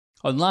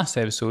On last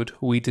episode,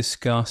 we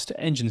discussed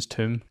Engine's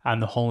Tomb and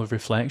the Hall of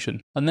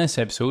Reflection. On this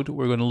episode,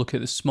 we're going to look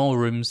at the small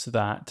rooms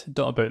that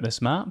dot about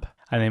this map,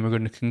 and then we're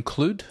going to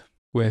conclude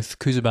with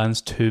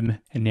Kubazans' tomb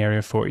in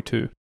Area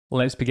 42.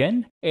 Let's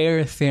begin.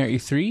 Area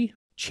 33,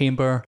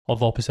 Chamber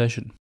of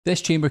Opposition. This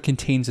chamber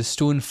contains a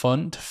stone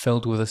font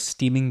filled with a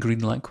steaming green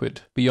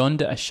liquid.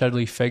 Beyond it, a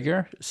shadowy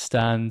figure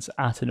stands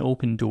at an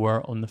open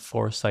door on the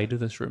far side of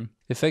this room.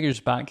 The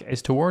figure's back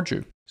is towards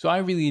you. So I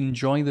really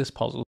enjoy this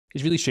puzzle.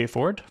 It's really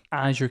straightforward.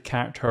 As your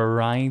character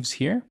arrives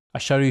here, a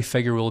shadowy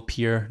figure will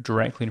appear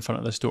directly in front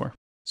of this door.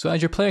 So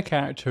as your player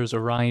characters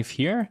arrive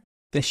here,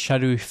 this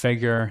shadowy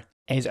figure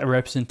is a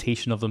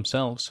representation of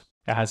themselves.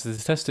 It has the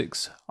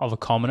statistics of a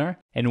commoner,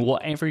 and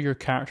whatever your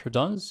character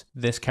does,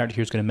 this character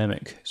here is going to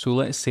mimic. So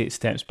let's say it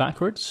steps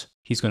backwards,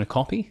 he's going to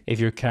copy. If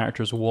your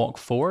characters walk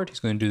forward,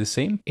 he's going to do the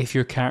same. If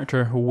your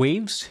character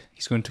waves,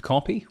 he's going to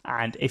copy.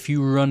 And if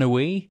you run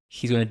away,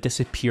 he's going to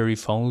disappear, he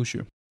follows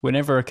you.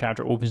 Whenever a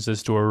character opens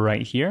this door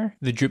right here,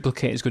 the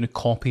duplicate is going to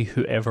copy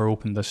whoever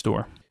opened this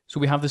door. So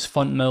we have this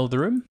front middle of the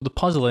room. The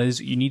puzzle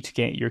is you need to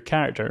get your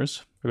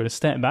characters, we're going to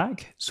step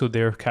back so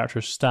their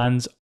character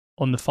stands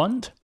on the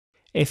front.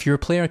 If your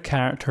player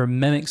character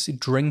mimics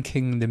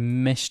drinking the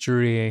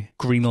mystery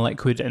green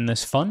liquid in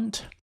this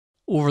font,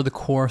 over the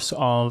course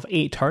of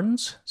 8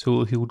 turns,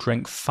 so he'll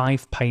drink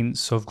 5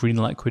 pints of green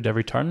liquid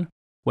every turn,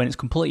 when it's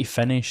completely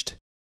finished,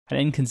 an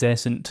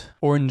incandescent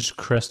orange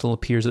crystal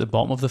appears at the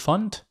bottom of the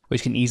font,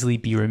 which can easily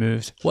be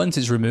removed. Once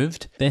it's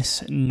removed,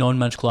 this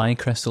non-magical eye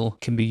crystal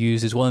can be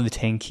used as one of the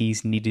 10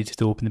 keys needed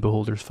to open the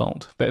Beholder's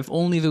Vault. But if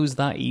only it was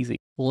that easy.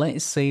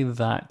 Let's say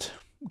that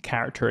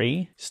character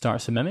A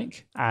starts to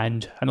mimic,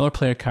 and another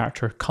player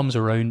character comes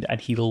around and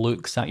he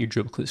looks at your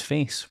duplicate's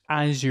face.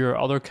 As your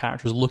other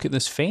characters look at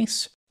this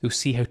face, they'll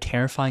see how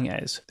terrifying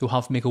it is. They'll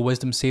have to make a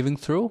wisdom saving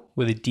throw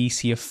with a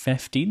DC of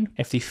 15.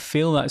 If they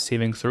fail that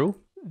saving throw,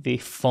 they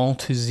fall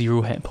to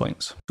 0 hit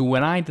points. So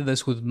when I did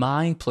this with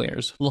my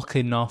players,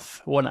 luckily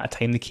enough, one at a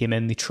time they came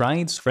in, they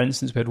tried. For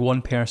instance, we had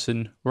one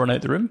person run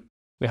out the room,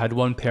 we had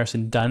one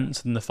person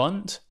dance in the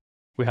font,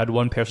 we had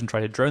one person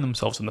try to drown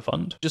themselves in the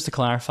font. Just to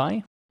clarify,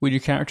 when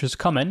your characters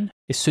come in,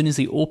 as soon as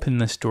they open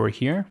this door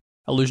here,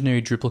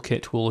 illusionary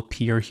duplicate will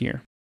appear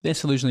here.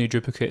 This illusionary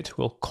duplicate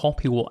will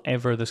copy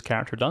whatever this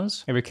character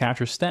does. If your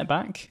character step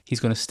back, he's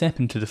going to step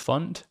into the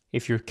font.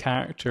 If your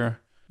character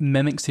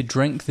mimics to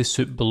drink the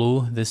soup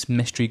below this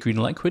mystery green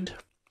liquid,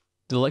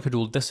 the liquid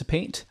will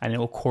dissipate and it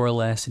will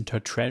coalesce into a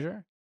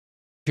treasure.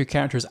 If your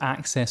characters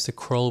access the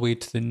crawlway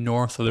to the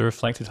north of the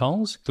reflected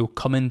halls, they'll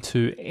come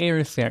into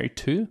Area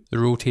 32, the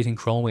rotating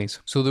crawlways.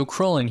 So they'll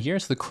crawl in here,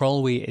 so the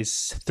crawlway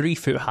is 3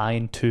 foot high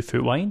and 2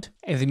 foot wide.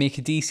 If they make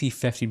a DC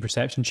 15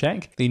 perception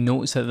check, they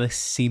notice that this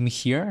seam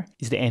here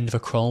is the end of a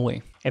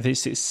crawlway. If it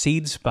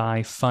succeeds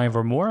by 5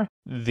 or more,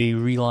 they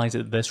realise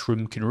that this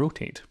room can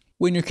rotate.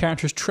 When your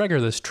characters trigger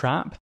this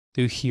trap,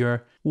 they'll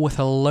hear, with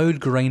a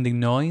loud grinding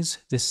noise,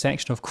 this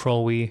section of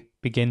crawlway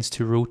begins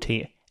to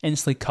rotate,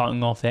 instantly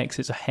cutting off the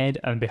exits ahead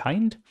and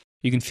behind.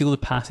 You can feel the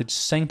passage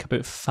sink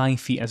about 5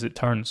 feet as it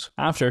turns.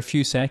 After a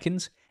few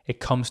seconds, it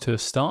comes to a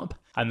stop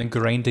and the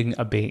grinding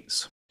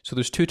abates. So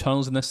there's 2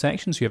 tunnels in this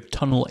section, so you have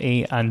Tunnel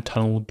A and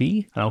Tunnel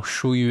B, and I'll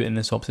show you in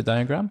this opposite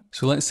diagram.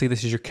 So let's say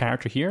this is your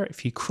character here. If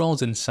he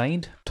crawls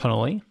inside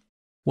Tunnel A,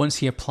 once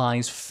he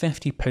applies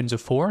 50 pounds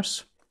of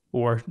force,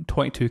 or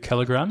 22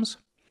 kilograms,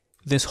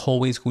 this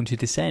hallway is going to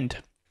descend.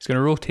 It's going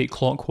to rotate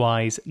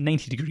clockwise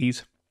 90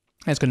 degrees,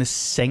 and it's going to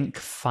sink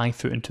 5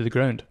 foot into the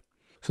ground.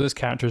 So this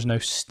character is now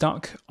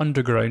stuck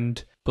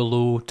underground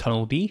below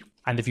Tunnel B,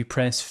 and if you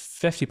press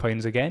 50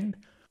 pounds again,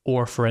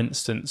 or for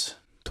instance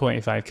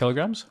 25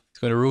 kilograms, it's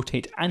going to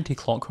rotate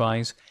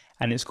anti-clockwise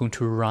and it's going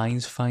to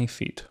rise 5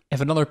 feet. If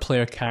another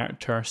player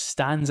character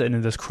stands in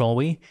this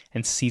crawlway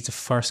and sees the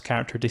first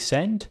character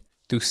descend,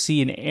 they'll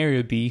see in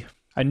Area B,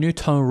 a new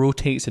tunnel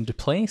rotates into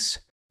place.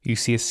 You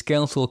see a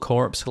skeletal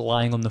corpse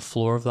lying on the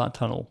floor of that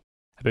tunnel,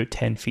 about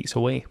 10 feet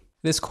away.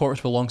 This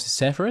corpse belongs to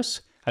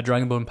Sephirus, a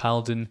Dragonborn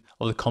Paladin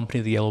of the Company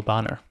of the Yellow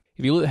Banner.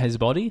 If you look at his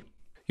body,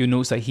 you'll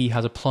notice that he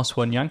has a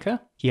 +1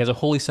 Yanka, he has a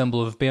holy symbol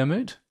of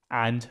Bahamut,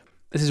 and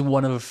this is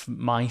one of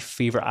my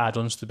favourite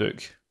add-ons to the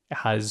book. It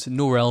has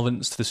no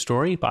relevance to the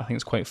story, but I think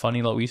it's quite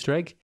funny, little Easter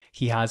egg.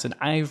 He has an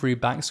ivory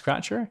back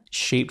scratcher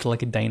shaped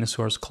like a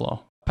dinosaur's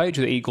claw. Pouch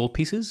with 8 gold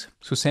pieces.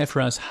 So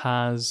Sephirus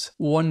has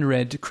 1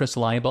 red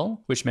crystal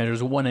eyeball, which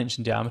measures 1 inch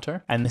in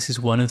diameter, and this is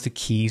one of the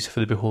keys for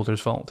the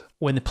Beholder's Vault.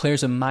 When the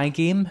players in my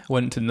game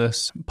went into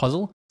this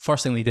puzzle,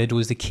 first thing they did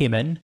was they came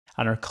in,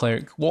 and our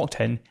cleric walked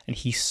in, and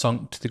he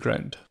sunk to the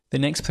ground. The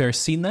next player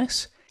seen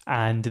this,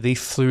 and they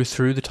flew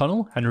through the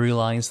tunnel and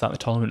realised that the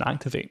tunnel wouldn't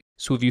activate.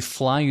 So if you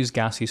fly use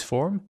gaseous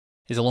form,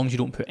 as long as you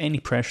don't put any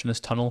pressure in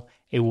this tunnel,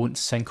 it won't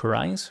sink or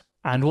rise.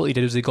 And what they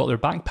did was they got their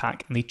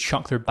backpack and they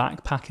chucked their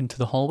backpack into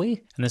the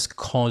hallway, and this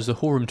caused the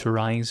whole room to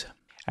rise,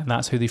 and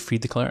that's how they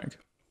freed the cleric.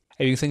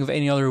 If you can think of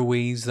any other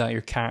ways that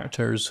your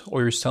characters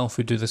or yourself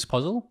would do this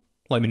puzzle,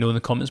 let me know in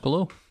the comments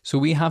below. So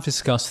we have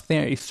discussed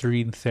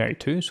 33 and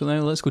 32, so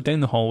now let's go down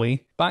the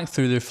hallway, back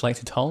through the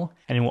reflected hull,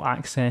 and then we'll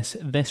access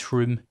this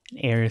room in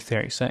Area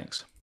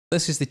 36.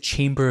 This is the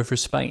Chamber of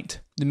Respite.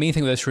 The main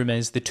thing with this room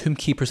is the Tomb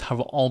Keepers have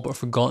all but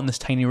forgotten this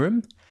tiny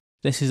room.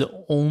 This is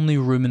the only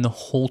room in the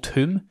whole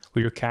tomb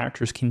where your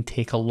characters can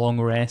take a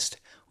long rest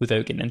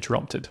without getting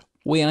interrupted.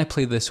 The way I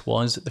played this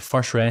was the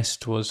first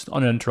rest was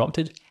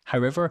uninterrupted.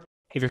 However,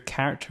 if your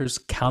characters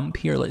camp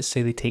here, let's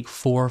say they take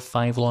 4 or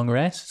 5 long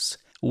rests,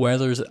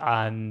 Wellers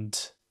and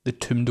the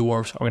Tomb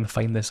Dwarves are going to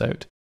find this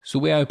out. So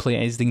the way I would play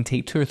it is they can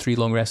take 2 or 3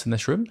 long rests in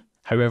this room.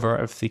 However,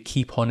 if they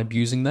keep on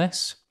abusing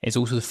this, it's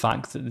also the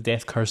fact that the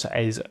death curse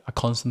is a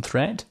constant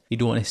threat. You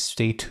don't want to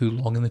stay too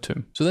long in the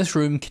tomb. So this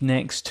room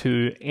connects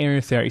to Area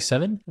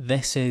 37.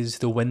 This is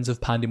the Winds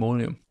of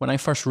Pandemonium. When I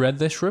first read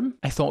this room,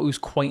 I thought it was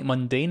quite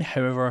mundane.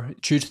 However,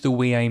 due to the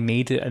way I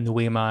made it and the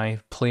way my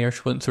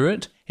players went through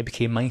it, it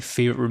became my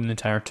favourite room in the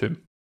entire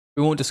tomb.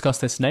 We won't discuss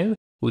this now.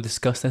 We'll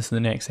discuss this in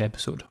the next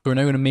episode. So we're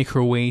now going to make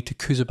our way to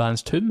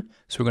Kubazans' tomb.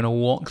 So we're going to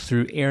walk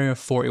through Area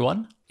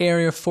 41.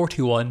 Area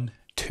 41,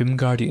 Tomb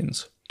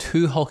Guardians.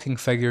 2 hulking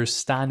figures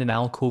stand in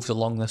alcoves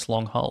along this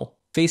long hall.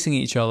 Facing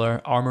each other,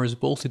 armour is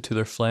bolted to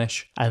their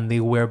flesh, and they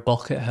wear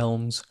bucket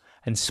helms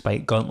and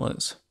spiked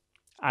gauntlets.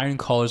 Iron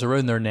collars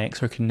around their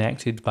necks are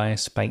connected by a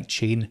spiked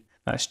chain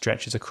that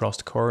stretches across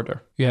the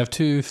corridor. You have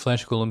 2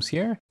 flesh golems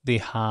here. They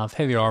have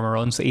heavy armour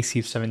on, so AC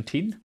of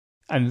 17.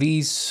 And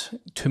these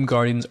Tomb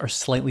Guardians are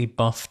slightly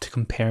buffed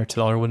compared to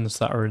the other ones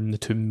that are in the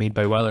tomb made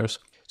by Wellers.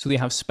 So they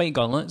have spike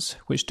gauntlets,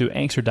 which do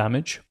extra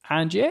damage.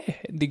 And yeah,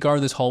 they guard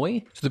this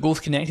hallway. So they're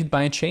both connected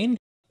by a chain.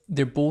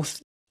 They're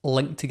both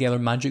linked together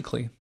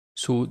magically.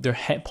 So their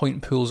hit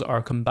point pools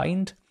are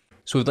combined.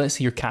 So let's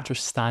say your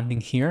character's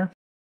standing here.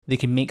 They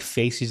can make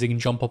faces, they can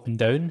jump up and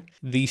down.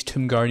 These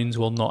Tomb Guardians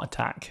will not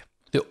attack.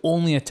 They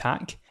only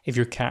attack if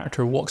your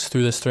character walks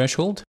through this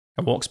threshold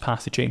and walks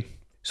past the chain.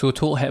 So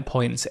total hit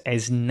points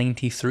is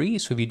 93,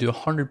 so if you do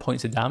 100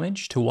 points of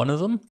damage to one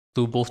of them,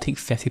 they'll both take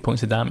 50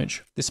 points of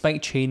damage. The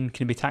spike chain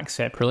can be attacked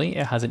separately.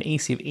 It has an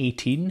AC of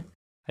 18,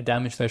 a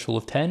damage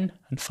threshold of 10,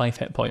 and 5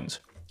 hit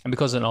points. And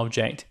because it's an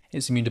object,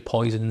 it's immune to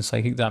poison and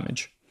psychic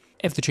damage.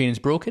 If the chain is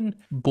broken,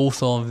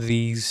 both of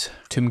these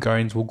Tomb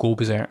Guardians will go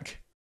berserk.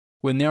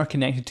 When they are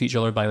connected to each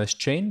other by this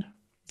chain,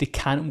 they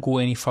can't go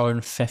any further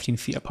than 15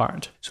 feet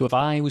apart. So if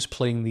I was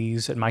playing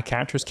these and my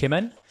characters came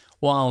in,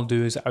 what I'll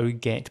do is I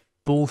would get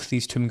both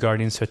these Tomb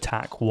Guardians to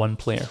attack one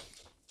player.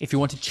 If you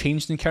want to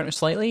change the encounter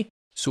slightly,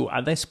 so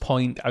at this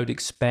point I would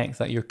expect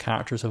that your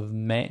characters have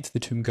met the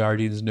Tomb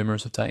Guardians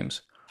numerous of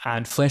times,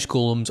 and flesh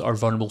golems are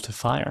vulnerable to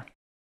fire.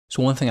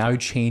 So one thing I would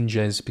change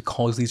is,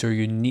 because these are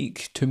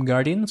unique Tomb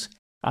Guardians,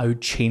 I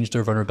would change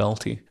their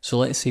vulnerability. So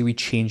let's say we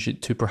change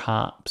it to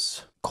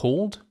perhaps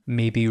cold,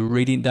 maybe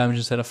radiant damage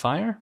instead of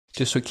fire,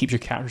 just so it keeps your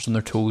characters on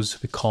their toes,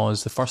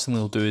 because the first thing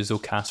they'll do is they'll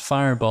cast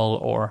Fireball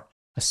or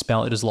a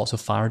spell that does lots of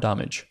fire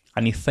damage.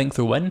 And you think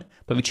they'll win,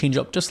 but if we change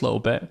up just a little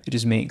bit, it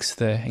just makes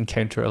the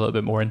encounter a little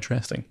bit more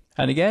interesting.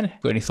 And again,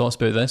 got any thoughts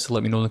about this,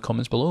 let me know in the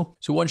comments below.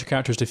 So once your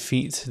characters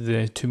defeat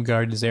the Tomb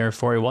Guardians Area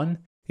 41,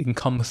 they can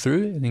come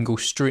through and then go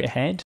straight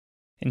ahead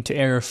into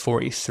Area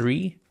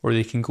 43, or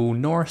they can go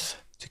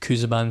north to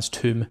Kubazans'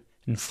 tomb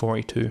in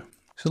 42.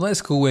 So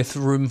let's go with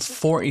room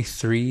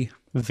 43,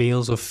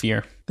 Veils of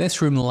Fear. This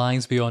room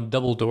lies beyond a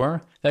double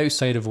door, the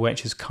outside of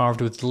which is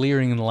carved with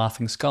leering and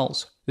laughing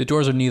skulls. The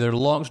doors are neither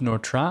locked nor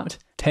trapped.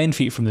 10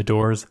 feet from the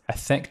doors, a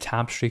thick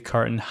tapestry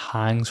curtain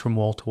hangs from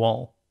wall to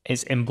wall.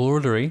 Its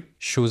embroidery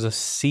shows a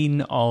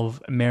scene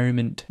of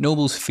merriment,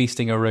 nobles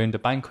feasting around a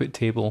banquet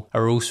table,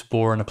 a roast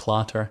boar on a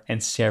platter,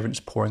 and servants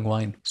pouring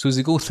wine. So as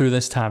you go through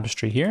this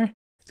tapestry here,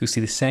 you'll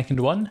see the second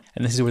one,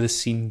 and this is where the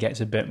scene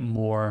gets a bit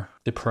more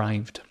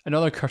deprived.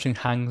 Another curtain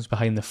hangs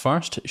behind the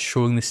first,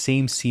 showing the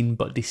same scene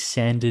but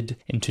descended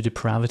into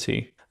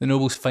depravity. The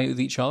nobles fight with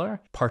each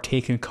other,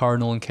 partake in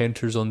carnal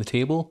encounters on the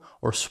table,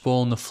 or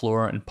sprawl on the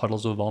floor in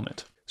puddles of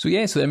vomit. So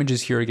yeah, so the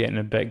images here are getting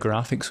a bit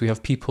graphic. So you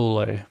have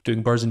people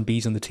doing birds and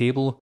bees on the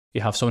table.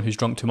 You have someone who's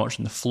drunk too much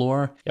on the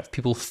floor. You have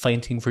people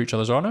fighting for each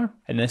other's honour.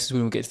 And this is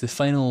when we get to the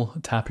final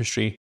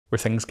tapestry where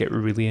things get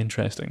really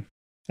interesting.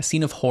 A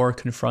scene of horror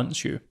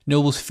confronts you.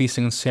 Nobles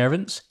feasting on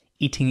servants,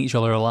 eating each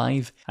other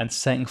alive, and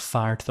setting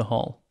fire to the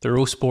hall. The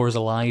roast boar is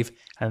alive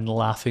and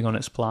laughing on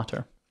its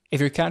platter. If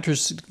your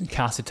characters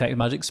cast a detect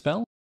magic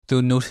spell,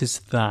 they'll notice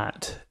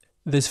that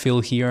this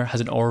veil here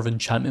has an aura of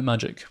enchantment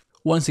magic.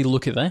 Once they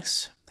look at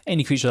this,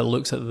 any creature that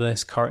looks at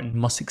this curtain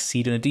must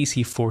succeed in a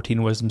DC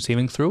 14 wisdom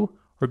saving throw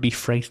or be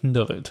frightened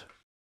of it.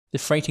 The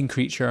frightened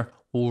creature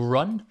will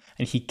run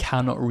and he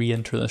cannot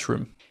re-enter this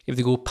room. If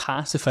they go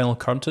past the final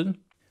curtain,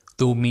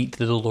 they'll meet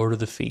the Lord of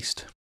the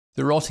Feast.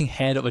 The rotting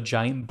head of a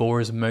giant boar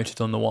is mounted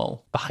on the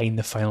wall, behind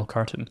the final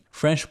curtain.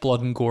 Fresh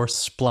blood and gore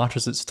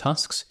splatters its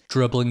tusks,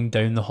 dribbling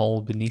down the hall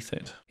beneath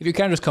it. If your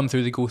characters come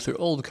through, they go through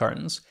all the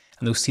curtains,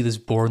 and they'll see this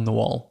boar on the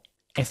wall.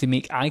 If they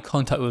make eye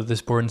contact with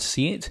this boar and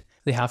see it,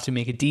 they have to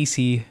make a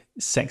DC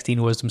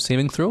 16 wisdom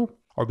saving throw,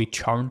 or be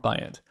charmed by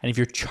it. And if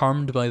you're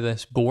charmed by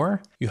this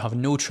boar, you have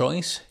no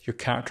choice. Your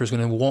character is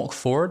going to walk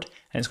forward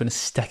and it's going to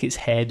stick its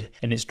head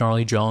in its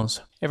gnarly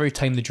jaws. Every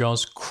time the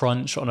jaws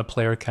crunch on a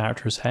player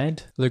character's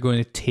head, they're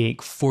going to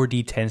take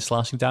 4d10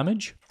 slashing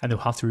damage and they'll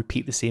have to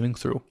repeat the saving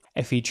throw.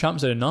 If he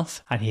champs it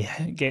enough and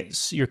he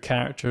gets your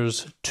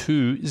characters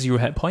to 0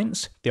 hit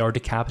points, they are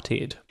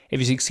decapitated. If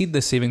you succeed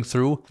this saving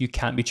throw, you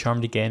can't be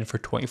charmed again for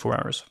 24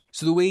 hours.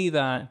 So the way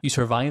that you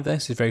survive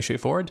this is very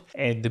straightforward.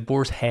 The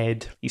boar's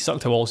head, he's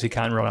stuck to a wall so he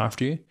can't run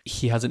after you.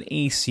 He has an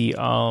AC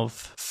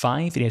of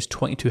 5 and he has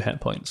 22 hit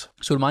points.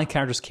 So when my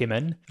characters came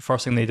in, the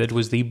first thing they did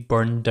was they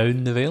burned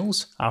down the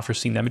veils after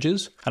seeing the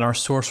images. And our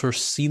sorcerer,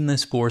 seen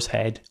this boar's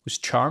head, was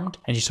charmed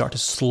and she started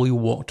to slowly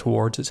walk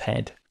towards its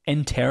head.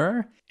 In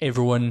terror,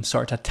 everyone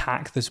started to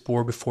attack this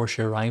boar before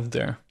she arrived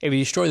there. If you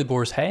destroy the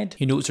boar's head,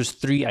 you notice there's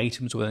 3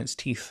 items within its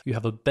teeth. You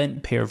have a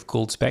bent pair of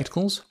gold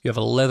spectacles, you have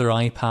a leather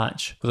eye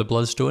patch with a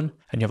bloodstone,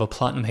 and you have a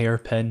platinum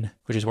hairpin,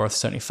 which is worth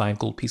 75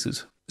 gold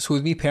pieces. So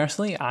with me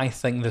personally, I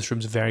think this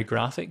room's very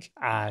graphic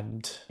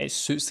and it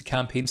suits the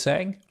campaign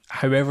setting.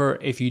 However,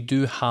 if you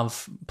do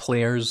have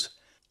players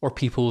or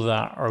people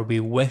that are be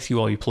with you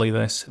while you play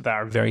this that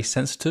are very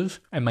sensitive,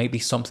 it might be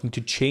something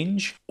to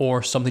change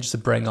or something just to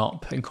bring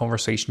up in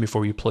conversation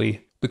before you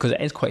play, because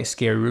it is quite a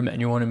scary room and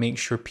you want to make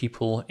sure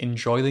people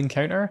enjoy the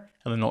encounter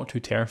and they're not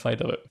too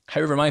terrified of it.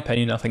 However, in my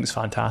opinion, I think it's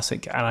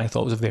fantastic and I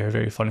thought it was a very,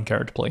 very fun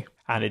character to play,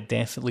 and it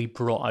definitely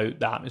brought out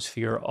the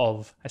atmosphere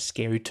of a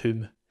scary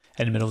tomb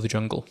in the middle of the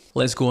jungle.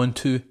 Let's go on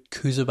to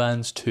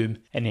Kubazans' tomb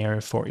in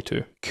Area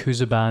 42.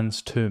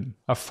 Kubazans' tomb.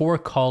 A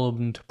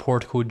 4-columned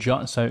portico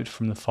juts out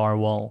from the far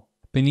wall,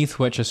 beneath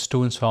which a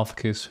stone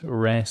sarcophagus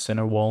rests in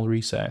a wall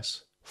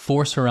recess.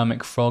 4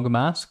 ceramic frog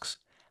masks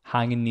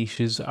hang in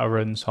niches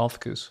around the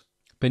sarcophagus.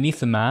 Beneath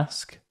the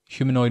mask,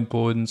 humanoid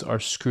bones are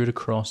screwed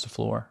across the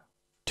floor.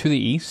 To the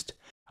east,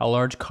 a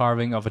large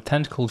carving of a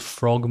tentacled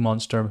frog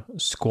monster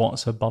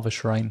squats above a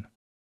shrine.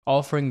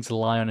 Offerings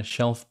lie on a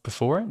shelf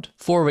before it.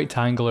 4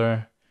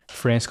 rectangular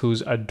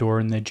frescoes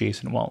adorn the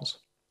adjacent walls.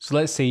 So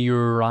let's say you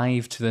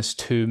arrive to this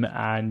tomb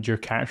and your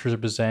characters are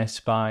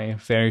possessed by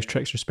various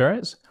trickster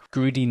spirits.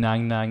 Greedy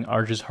Nang Nang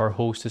urges her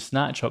host to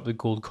snatch up the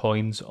gold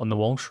coins on the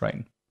wall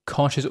shrine.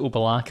 Cautious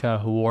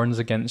Obalaka warns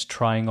against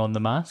trying on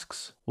the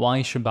masks.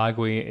 Wise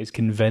Shibagwe is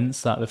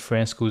convinced that the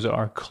frescoes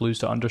are clues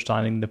to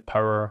understanding the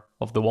power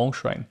of the wall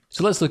shrine.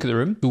 So let's look at the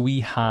room. So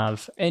we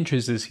have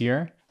entrances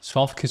here.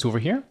 Sarcophagus over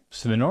here,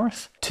 to the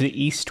north. To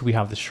the east, we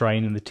have the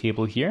shrine and the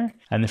table here,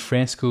 and the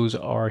frescoes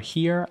are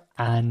here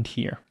and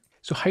here.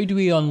 So how do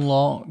we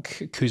unlock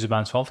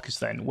Kubazans' sarcophagus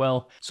then?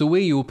 Well, so the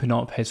way you open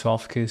up his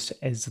sarcophagus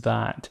is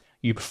that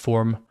you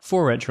perform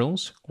 4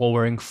 rituals while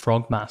wearing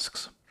frog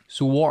masks.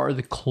 So what are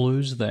the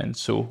clues then?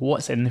 So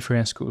what's in the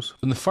frescoes?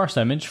 In the first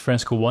image,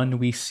 fresco 1,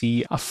 we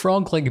see a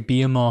frog-like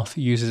behemoth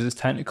uses its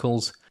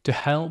tentacles to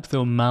help the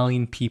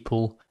O'Malian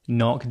people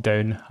knock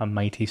down a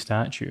mighty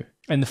statue.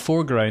 In the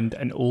foreground,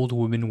 an old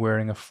woman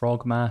wearing a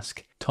frog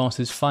mask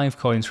tosses 5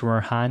 coins from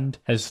her hand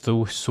as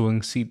though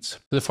sowing seeds.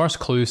 The first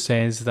clue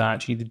says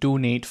that you need to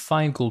donate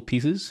 5 gold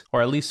pieces,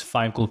 or at least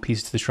 5 gold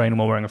pieces to the shrine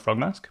while wearing a frog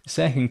mask. The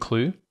second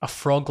clue, a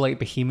frog-like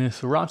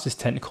behemoth wraps its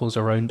tentacles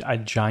around a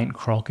giant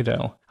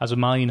crocodile as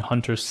O'Malian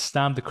hunters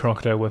stab the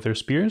crocodile with their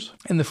spears.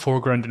 In the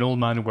foreground, an old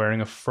man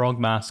wearing a frog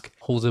mask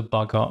holds a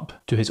bug up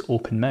to his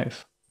open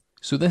mouth.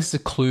 So this is a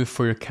clue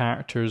for your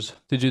characters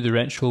to do the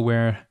ritual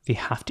where they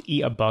have to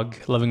eat a bug,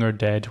 living or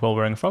dead, while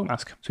wearing a frog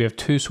mask. So we have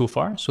 2 so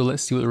far, so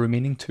let's see what the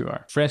remaining 2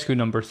 are. Fresco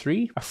number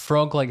 3, a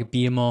frog-like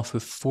behemoth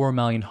with 4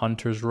 Malian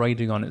hunters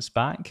riding on its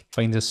back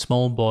finds a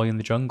small boy in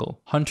the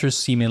jungle. Hunters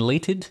seem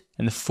elated.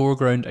 In the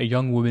foreground, a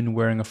young woman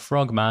wearing a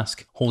frog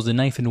mask holds a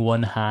knife in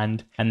one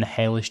hand and the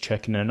hellish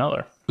chicken in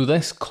another. So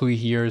this clue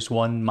here is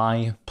one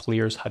my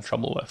players had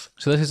trouble with.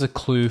 So this is a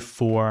clue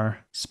for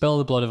spill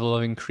the blood of a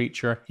living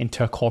creature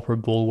into a copper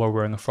bowl while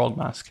wearing a frog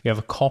mask. You have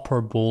a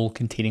copper bowl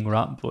containing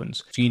rat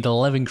bones. So you need a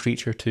living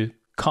creature to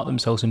cut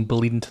themselves and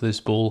bleed into this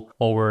bowl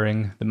while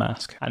wearing the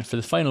mask. And for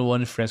the final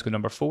one, fresco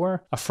number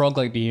 4, a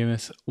frog-like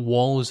behemoth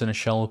wallows in a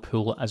shallow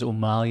pool as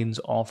O'Malians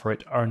offer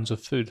it urns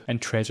of food and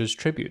treasures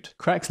tribute.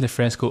 Cracks in the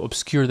fresco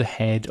obscure the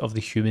head of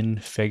the human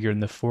figure in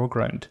the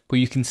foreground, but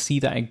you can see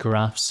that it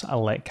grasps a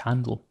lit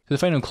candle. So the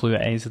final clue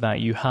is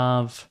that you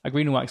have a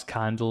green wax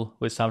candle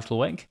with savage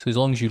wick. So as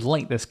long as you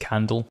light this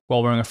candle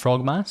while wearing a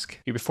frog mask,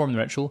 you perform the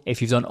ritual.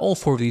 If you've done all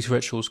 4 of these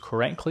rituals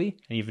correctly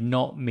and you've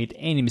not made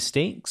any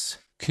mistakes,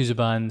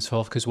 Kubazans'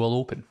 sarcophagus will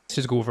open. Let's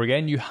just go over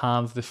again. You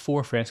have the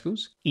 4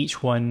 frescoes.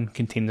 Each one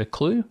contains a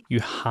clue. You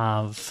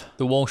have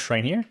the wall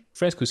shrine here,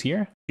 frescoes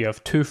here. You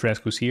have 2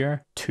 frescoes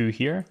here, 2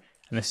 here,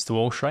 and this is the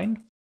wall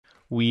shrine.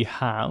 We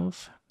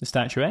have the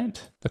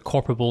statuette, the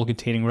copper bowl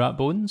containing rat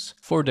bones,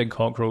 4 dead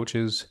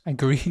cockroaches, a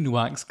green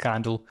wax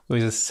candle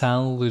with a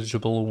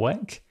salvageable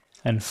wick,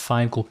 and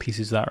 5 gold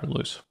pieces that are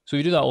loose. So if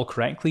you do that all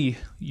correctly,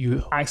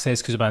 you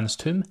access Kubazans'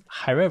 tomb.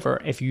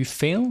 However, if you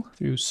fail,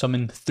 you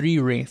summon 3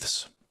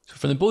 wraiths. So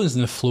from the bones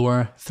in the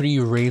floor, 3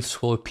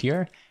 wraiths will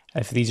appear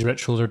if these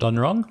rituals are done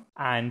wrong.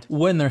 And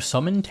when they're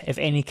summoned, if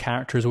any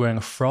character is wearing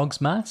a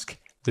frog's mask,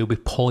 they'll be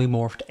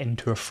polymorphed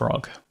into a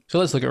frog. So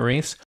let's look at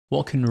wraiths.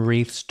 What can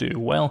wraiths do?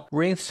 Well,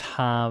 wraiths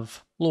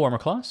have low armor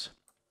class,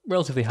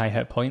 relatively high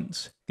hit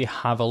points. They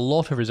have a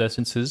lot of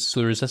resistances, so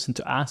they're resistant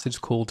to acids,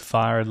 cold,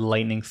 fire,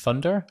 lightning,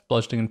 thunder,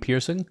 bludgeoning and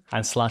piercing,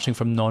 and slashing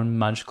from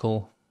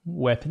non-magical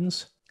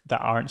weapons.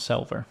 that aren't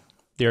silver.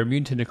 They're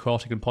immune to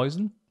necrotic and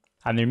poison,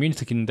 and they're immune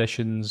to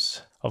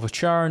conditions of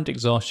charmed,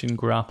 exhaustion,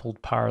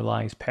 grappled,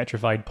 paralyzed,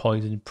 petrified,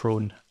 poisoned,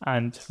 prone,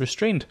 and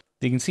restrained.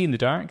 They can see in the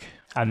dark,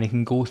 and they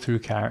can go through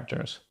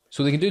characters.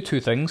 So they can do two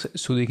things.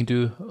 So they can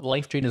do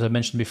life drain, as I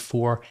mentioned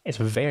before. It's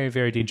a very,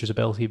 very dangerous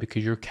ability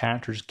because your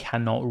characters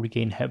cannot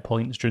regain hit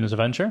points during this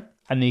adventure.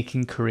 And they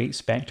can create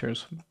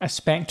spectres. A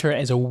spectre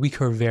is a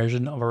weaker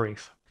version of a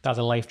wraith. That's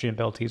a life drain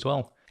ability as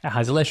well. It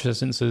has less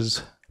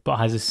resistances, but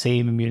has the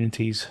same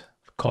immunities,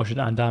 caution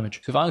and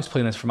damage. So if I was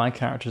playing this for my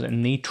characters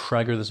and they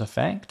trigger this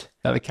effect,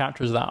 that the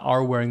characters that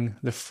are wearing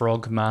the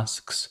frog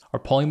masks are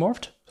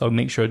polymorphed. So I'll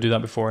make sure I do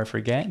that before I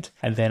forget.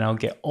 And then I'll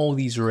get all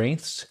these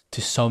wraiths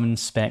to summon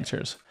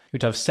spectres.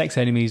 You'd have 6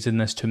 enemies in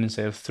this tomb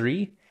instead of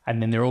 3, and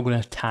then they're all going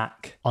to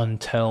attack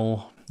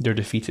until they're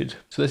defeated.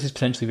 So this is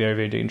potentially very,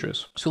 very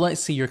dangerous. So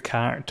let's say your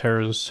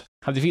characters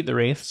have defeated the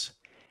wraiths,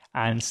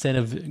 and instead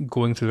of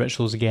going through the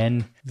rituals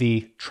again,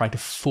 they try to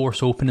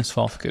force open this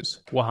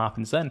sarcophagus. What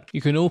happens then? You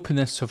can open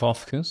this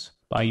sarcophagus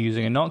by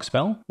using a knock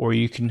spell, or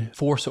you can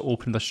force it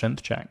open with a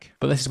strength check.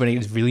 But this is when it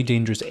gets really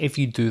dangerous. If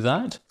you do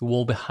that, the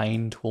wall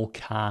behind will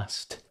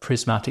cast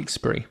Prismatic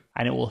Spray,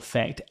 and it will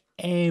affect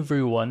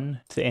everyone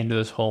to the end of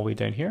this hallway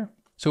down here.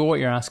 So what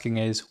you're asking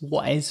is,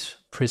 what is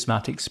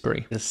Prismatic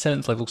Spray? It's a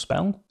 7th level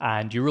spell,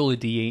 and you roll a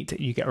d8,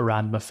 you get a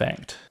random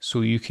effect.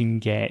 So you can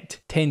get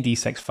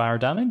 10d6 fire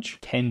damage,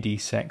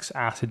 10d6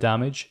 acid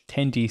damage,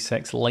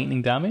 10d6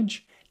 lightning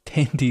damage,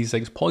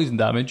 10d6 poison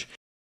damage,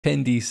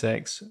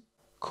 10d6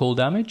 cold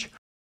damage,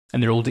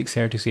 and they're all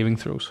dexterity saving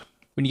throws.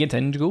 When you get to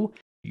Indigo,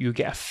 you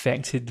get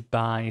affected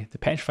by the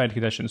petrified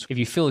conditions. If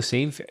you fail a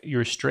save,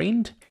 you're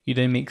restrained. You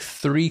then make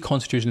 3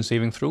 constitution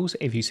saving throws.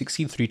 If you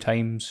succeed 3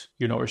 times,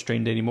 you're not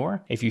restrained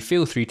anymore. If you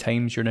fail 3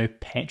 times, you're now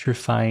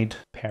petrified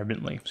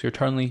permanently. So you're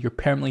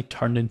permanently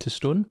turned into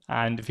stone.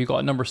 And if you got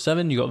a number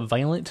 7, you got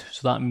violet.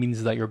 So that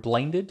means that you're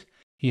blinded.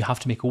 You have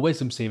to make a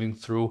wisdom saving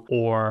throw,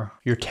 or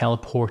you're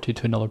teleported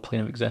to another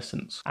plane of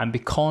existence. And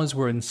because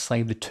we're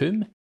inside the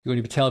tomb, you're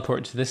going to be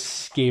teleported to this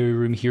scary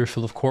room here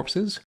full of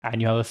corpses,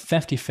 and you have a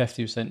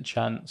 50-50%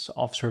 chance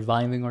of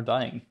surviving or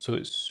dying. So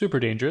it's super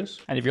dangerous.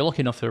 And if you're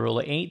lucky enough to roll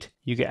an 8,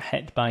 you get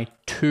hit by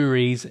 2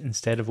 rays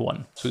instead of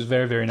 1. So it's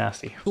very, very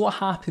nasty. So what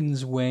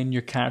happens when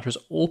your characters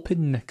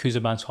open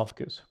Kubazans'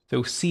 sarcophagus?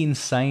 They'll see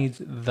inside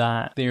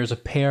that there's a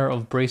pair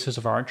of bracers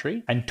of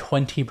archery and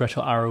 20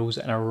 brittle arrows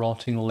in a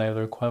rotting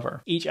leather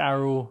quiver. Each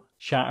arrow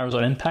shatters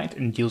on impact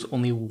and deals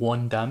only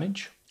 1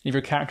 damage. If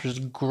your characters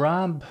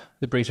grab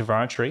the bracer of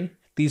archery,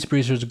 these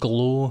bracers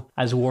glow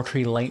as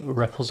watery light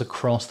ripples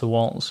across the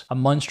walls. A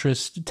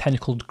monstrous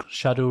tentacled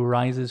shadow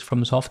rises from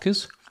the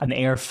sarcophagus, and the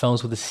air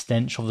fills with the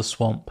stench of the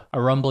swamp. A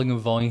rumbling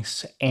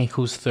voice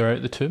echoes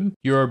throughout the tomb.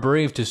 "You are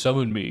brave to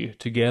summon me.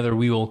 Together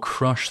we will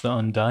crush the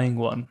Undying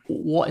One."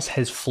 What is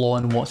his flaw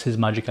and what's his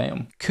magic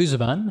item?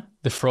 Kuzaban,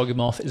 the froggy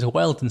moth, is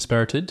wild and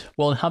spirited.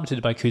 While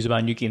inhabited by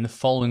Kuzaban, you gain the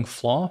following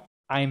flaw.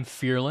 I am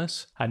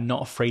fearless and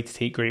not afraid to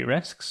take great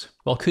risks.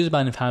 While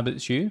Kuzaban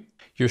inhabits you,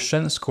 your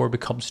strength score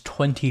becomes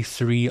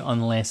 23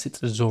 unless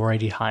it is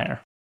already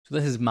higher. So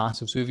this is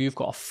massive. So if you've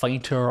got a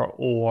fighter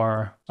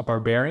or a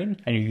barbarian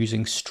and you're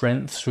using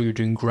strength, so you're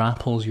doing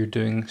grapples, you're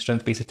doing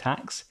strength-based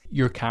attacks,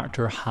 your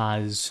character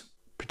has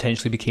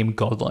potentially become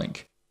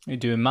godlike. You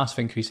do a massive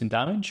increase in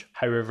damage.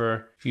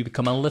 However, you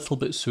become a little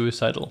bit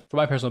suicidal. For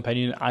my personal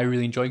opinion, I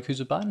really enjoy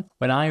Kuzaban.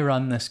 When I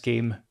ran this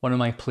game, one of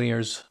my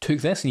players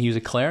took this and he was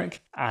a cleric,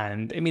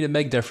 and it made a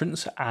big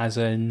difference, as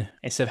in,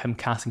 instead of him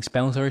casting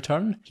spells every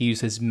turn, he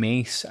used his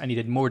mace and he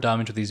did more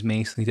damage with his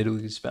mace than he did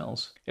with his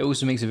spells. It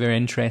also makes it very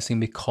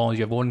interesting because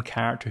you have one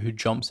character who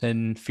jumps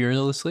in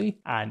fearlessly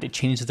and it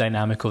changes the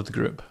dynamic of the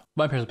group. In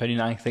my personal opinion,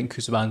 I think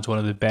Kuzaban's one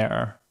of the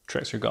better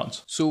trickster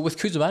gods. So with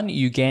Kuzaban,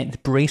 you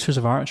get bracers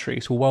of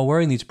archery. So while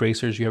wearing these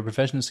bracers, you have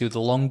proficiency with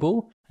the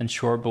longbow and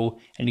short bow,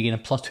 and you gain a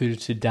 +2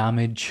 to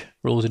damage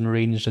rolls in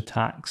ranged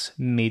attacks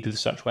made with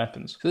such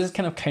weapons. So this is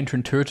kind of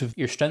counterintuitive.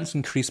 Your strengths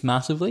increase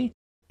massively,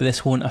 but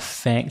this won't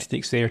affect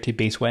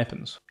dexterity-based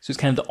weapons. So it's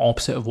kind of the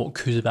opposite of what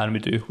Kuzaban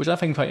would do, which I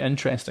find quite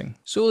interesting.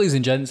 So ladies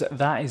and gents,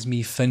 that is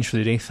me finished for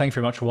the day. Thank you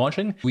very much for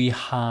watching. We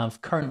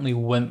have currently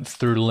went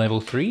through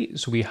level 3,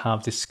 so we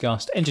have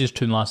discussed Engine's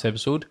Tomb last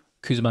episode,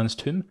 Kubazans'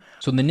 Tomb.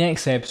 So in the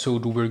next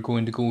episode, we're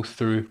going to go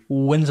through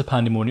Winds of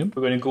Pandemonium.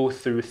 We're going to go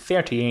through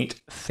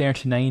 38,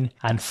 39,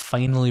 and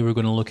finally we're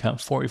going to look at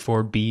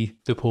 44B,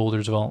 the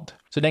Beholder's Vault.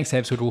 So next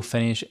episode we'll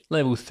finish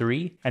level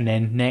 3, and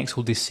then next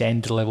we'll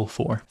descend to level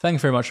 4. Thank you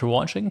very much for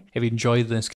watching. If you enjoyed this